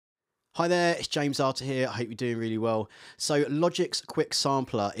Hi there, it's James Arter here. I hope you're doing really well. So Logic's Quick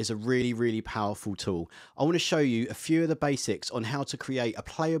Sampler is a really powerful tool. I want to show you a few of the basics on how to create a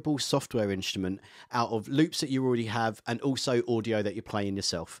playable software instrument out of loops that you already have and also audio that you're playing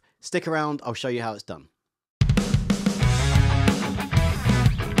yourself. Stick around, I'll show you how it's done.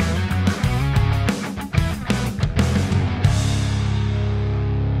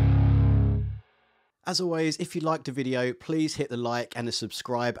 As always, if you liked the video, please hit the like and the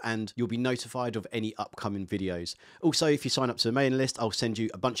subscribe and you'll be notified of any upcoming videos. Also, if you sign up to the mailing list, I'll send you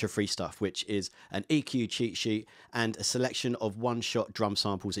a bunch of free stuff, which is an EQ cheat sheet and a selection of one-shot drum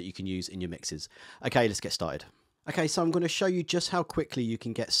samples that you can use in your mixes. Okay, let's get started. Okay, so I'm going to show you just how quickly you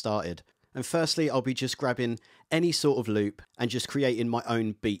can get started. And firstly, I'll be just grabbing any sort of loop and just creating my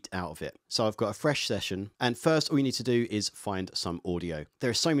own beat out of it. So I've got a fresh session, and first all you need to do is find some audio. There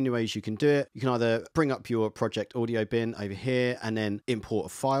are so many ways you can do it. You can either bring up your project audio bin over here and then import a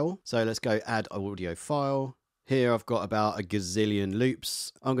file. So let's go add audio file. Here I've got about a gazillion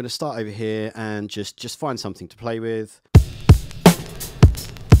loops. I'm going to start over here and just find something to play with.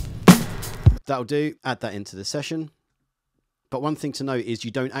 That'll do. Add that into the session. But one thing to note is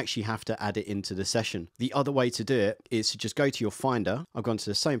you don't actually have to add it into the session. The other way to do it is to just go to your Finder. I've gone to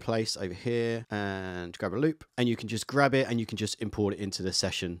the same place over here and grab a loop, and you can just grab it and you can just import it into the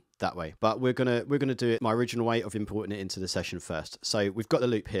session that way. But we're gonna do it my original way of importing it into the session first. So we've got the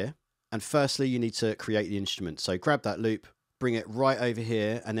loop here, and firstly you need to create the instrument. So grab that loop, bring it right over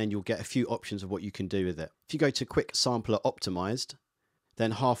here, and then you'll get a few options of what you can do with it. If you go to Quick Sampler Optimized,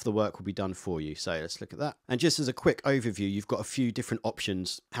 then half the work will be done for you. So let's look at that. And just as a quick overview, you've got a few different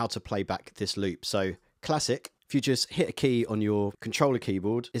options how to play back this loop. So classic, if you just hit a key on your controller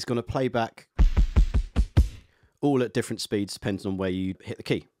keyboard, it's going to play back all at different speeds depending on where you hit the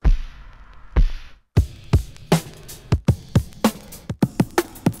key.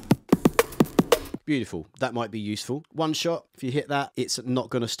 Beautiful. That might be useful. One shot, if you hit that, it's not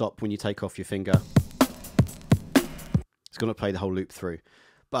going to stop when you take off your finger. It's going to play the whole loop through.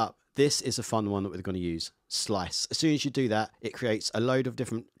 But this is a fun one that we're going to use, slice. As soon as you do that, it creates a load of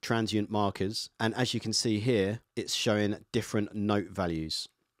different transient markers. And as you can see here, it's showing different note values.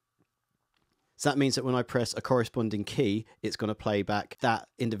 So that means that when I press a corresponding key, it's going to play back that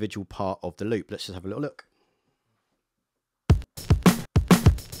individual part of the loop. Let's just have a little look.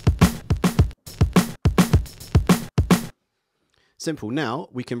 Simple. Now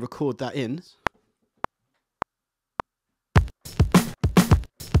we can record that in.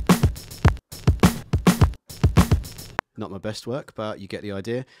 Not my best work, but you get the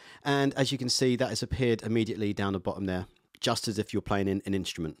idea. And as you can see, that has appeared immediately down the bottom there, just as if you're playing in an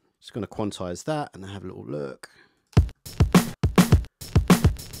instrument. Just going to quantize that and have a little look.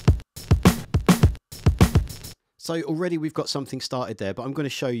 So already we've got something started there, but I'm going to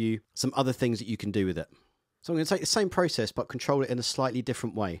show you some other things that you can do with it. So I'm going to take the same process, but control it in a slightly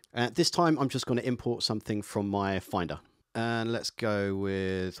different way. This time I'm just going to import something from my Finder. And let's go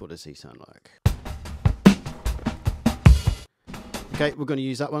with, what does he sound like? Okay, we're going to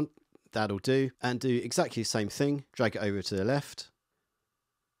use that one. That'll do. And do exactly the same thing. Drag it over to the left.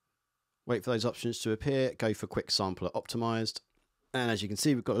 Wait for those options to appear. Go for Quick Sampler Optimized. And as you can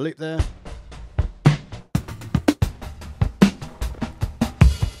see, we've got a loop there.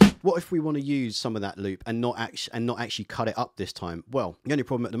 What if we want to use some of that loop and not actually cut it up this time? Well, the only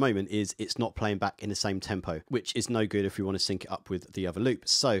problem at the moment is it's not playing back in the same tempo, which is no good if we want to sync it up with the other loop.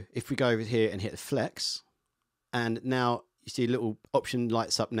 So if we go over here and hit the flex, and now you see a little option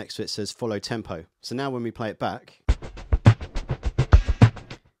lights up next to it, says follow tempo. So now when we play it back,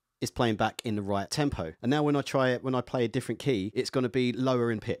 it's playing back in the right tempo. And now when I try it, when I play a different key, it's going to be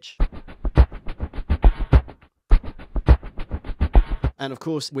lower in pitch. And of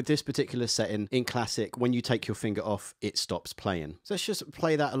course, with this particular setting in classic, when you take your finger off, it stops playing. So let's just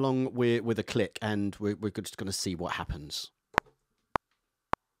play that along with a click, and we're just going to see what happens.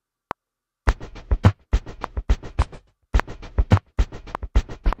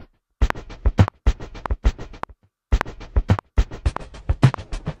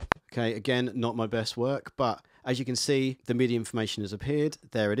 Okay, again, not my best work, but as you can see, the MIDI information has appeared.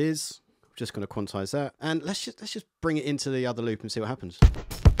 There it is. I'm just going to quantize that, and let's just bring it into the other loop and see what happens.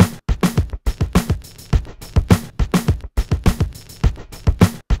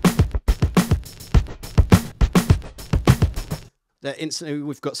 There, instantly,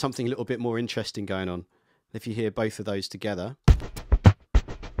 we've got something a little bit more interesting going on. If you hear both of those together.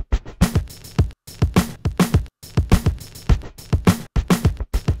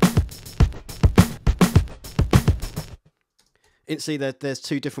 Instantly, there's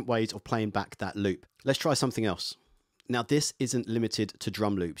two different ways of playing back that loop. Let's try something else. Now this isn't limited to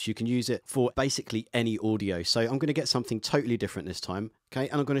drum loops. You can use it for basically any audio. So I'm going to get something totally different this time. Okay,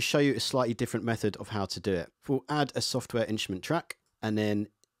 and I'm going to show you a slightly different method of how to do it. We'll add a software instrument track and then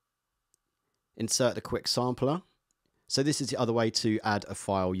insert the quick sampler. So this is the other way to add a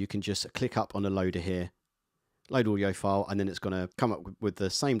file. You can just click up on the loader here, load audio file, and then it's going to come up with the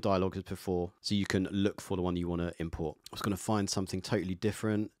same dialogue as before. So you can look for the one you want to import. I was going to find something totally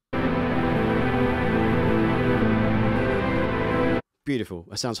different. Beautiful.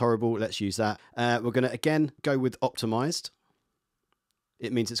 That sounds horrible. Let's use that. We're going to again go with optimized.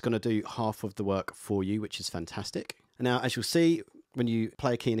 It means it's going to do half of the work for you, which is fantastic. And now, as you'll see, when you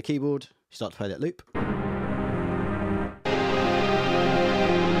play a key in the keyboard, you start to play that loop.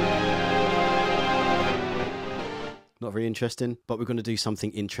 Not very interesting, but we're going to do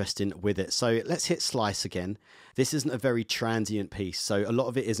something interesting with it. So let's hit slice again. This isn't a very transient piece, so a lot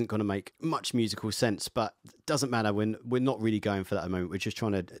of it isn't going to make much musical sense, but it doesn't matter when we're not really going for that at the moment. We're just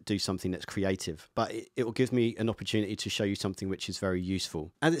trying to do something that's creative, but it will give me an opportunity to show you something which is very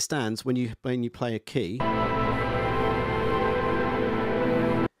useful. As it stands, when you play a key,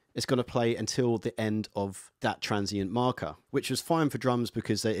 it's going to play until the end of that transient marker, which was fine for drums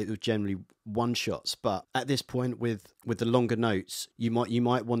because it was generally one shots. But at this point with the longer notes, you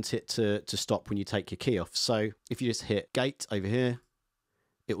might want it to stop when you take your key off. So if you just hit gate over here,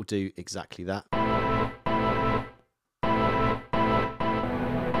 it will do exactly that.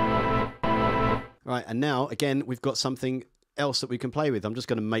 Right, and now again we've got something else that we can play with. I'm just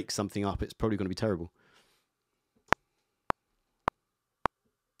going to make something up. It's probably going to be terrible.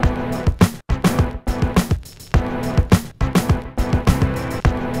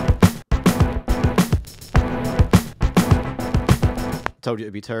 Told you it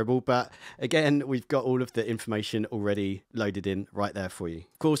would be terrible, but again, we've got all of the information already loaded in right there for you.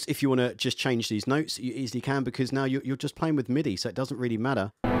 Of course, if you want to just change these notes, you easily can, because now you're just playing with MIDI, so it doesn't really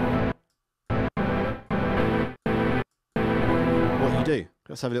matter what you do.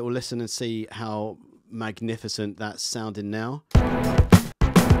 Let's have a little listen and see how magnificent that's sounding now.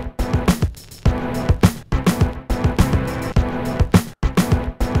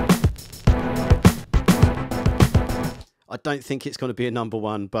 I don't think it's going to be a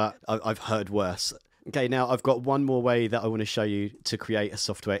 #1, but I've heard worse. Okay, now I've got one more way that I want to show you to create a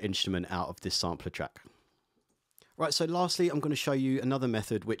software instrument out of this sampler track. Right, so lastly, I'm going to show you another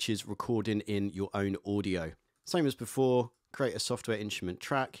method, which is recording in your own audio. Same as before, create a software instrument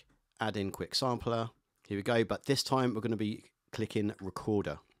track, add in quick sampler. Here we go, but this time we're going to be clicking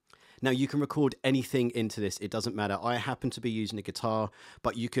recorder. Now you can record anything into this, it doesn't matter. I happen to be using a guitar,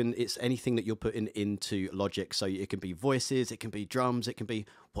 but it's anything that you're putting into Logic. So it can be voices, it can be drums, it can be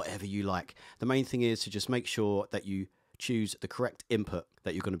whatever you like. The main thing is to just make sure that you choose the correct input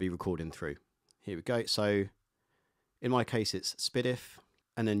that you're going to be recording through. Here we go. So in my case, it's SPDIF,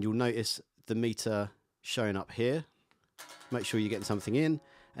 and then you'll notice the meter showing up here. Make sure you're getting something in,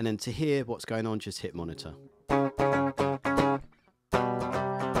 and then to hear what's going on, just hit monitor.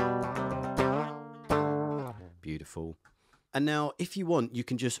 Beautiful. And now if you want, you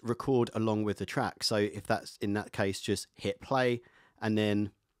can just record along with the track. So if that's in that case, just hit play and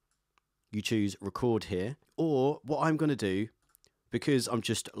then you choose record here. Or what I'm going to do, because I'm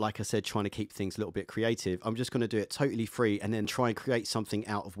just, like I said, trying to keep things a little bit creative, I'm just going to do it totally free and then try and create something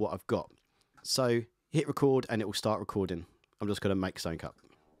out of what I've got. So hit record and it will start recording. I'm just going to make something up.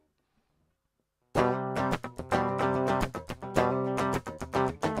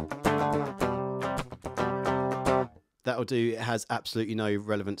 That'll do. It has absolutely no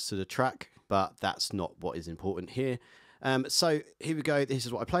relevance to the track, but that's not what is important here. So here we go. This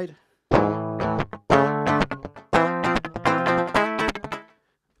is what I played.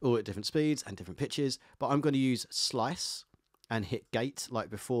 All at different speeds and different pitches, but I'm going to use slice and hit gate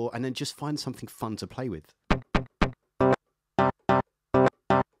like before, and then just find something fun to play with.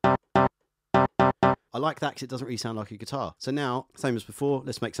 I like that because it doesn't really sound like a guitar. So now, same as before,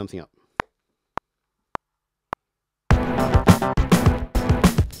 let's make something up.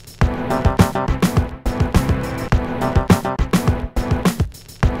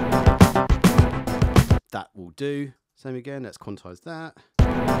 That will do. Same again, let's quantize that.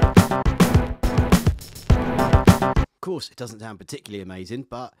 Of course, it doesn't sound particularly amazing,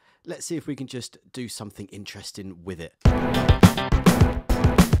 but let's see if we can just do something interesting with it.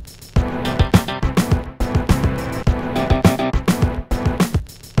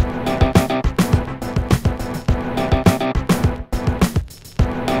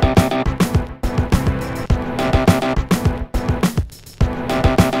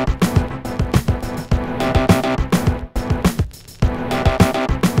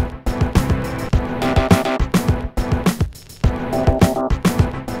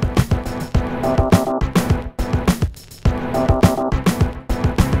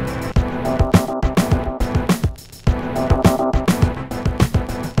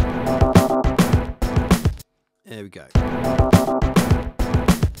 go.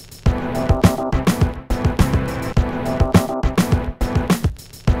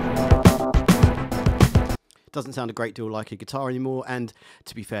 Doesn't sound a great deal like a guitar anymore, and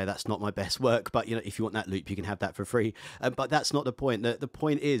to be fair, that's not my best work, but you know, if you want that loop, you can have that for free. But that's not the point. The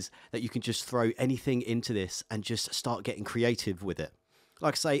point is that you can just throw anything into this and just start getting creative with it.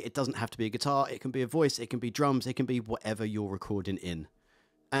 Like I say, it doesn't have to be a guitar, it can be a voice, it can be drums, it can be whatever you're recording in.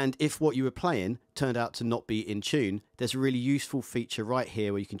 And if what you were playing turned out to not be in tune, there's a really useful feature right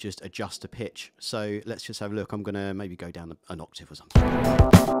here where you can just adjust the pitch. So let's just have a look. I'm going to maybe go down an octave or something.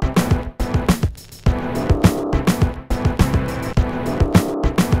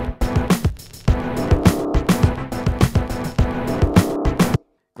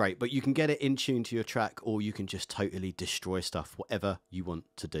 Great, but you can get it in tune to your track, or you can just totally destroy stuff, whatever you want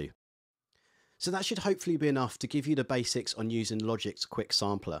to do. So that should hopefully be enough to give you the basics on using Logic's Quick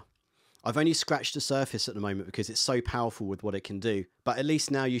Sampler. I've only scratched the surface at the moment because it's so powerful with what it can do, but at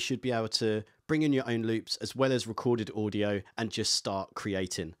least now you should be able to bring in your own loops as well as recorded audio and just start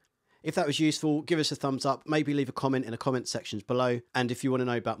creating. If that was useful, give us a thumbs up, maybe leave a comment in the comment sections below, and if you want to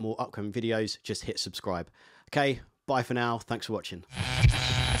know about more upcoming videos, just hit subscribe. Okay, bye for now, thanks for watching.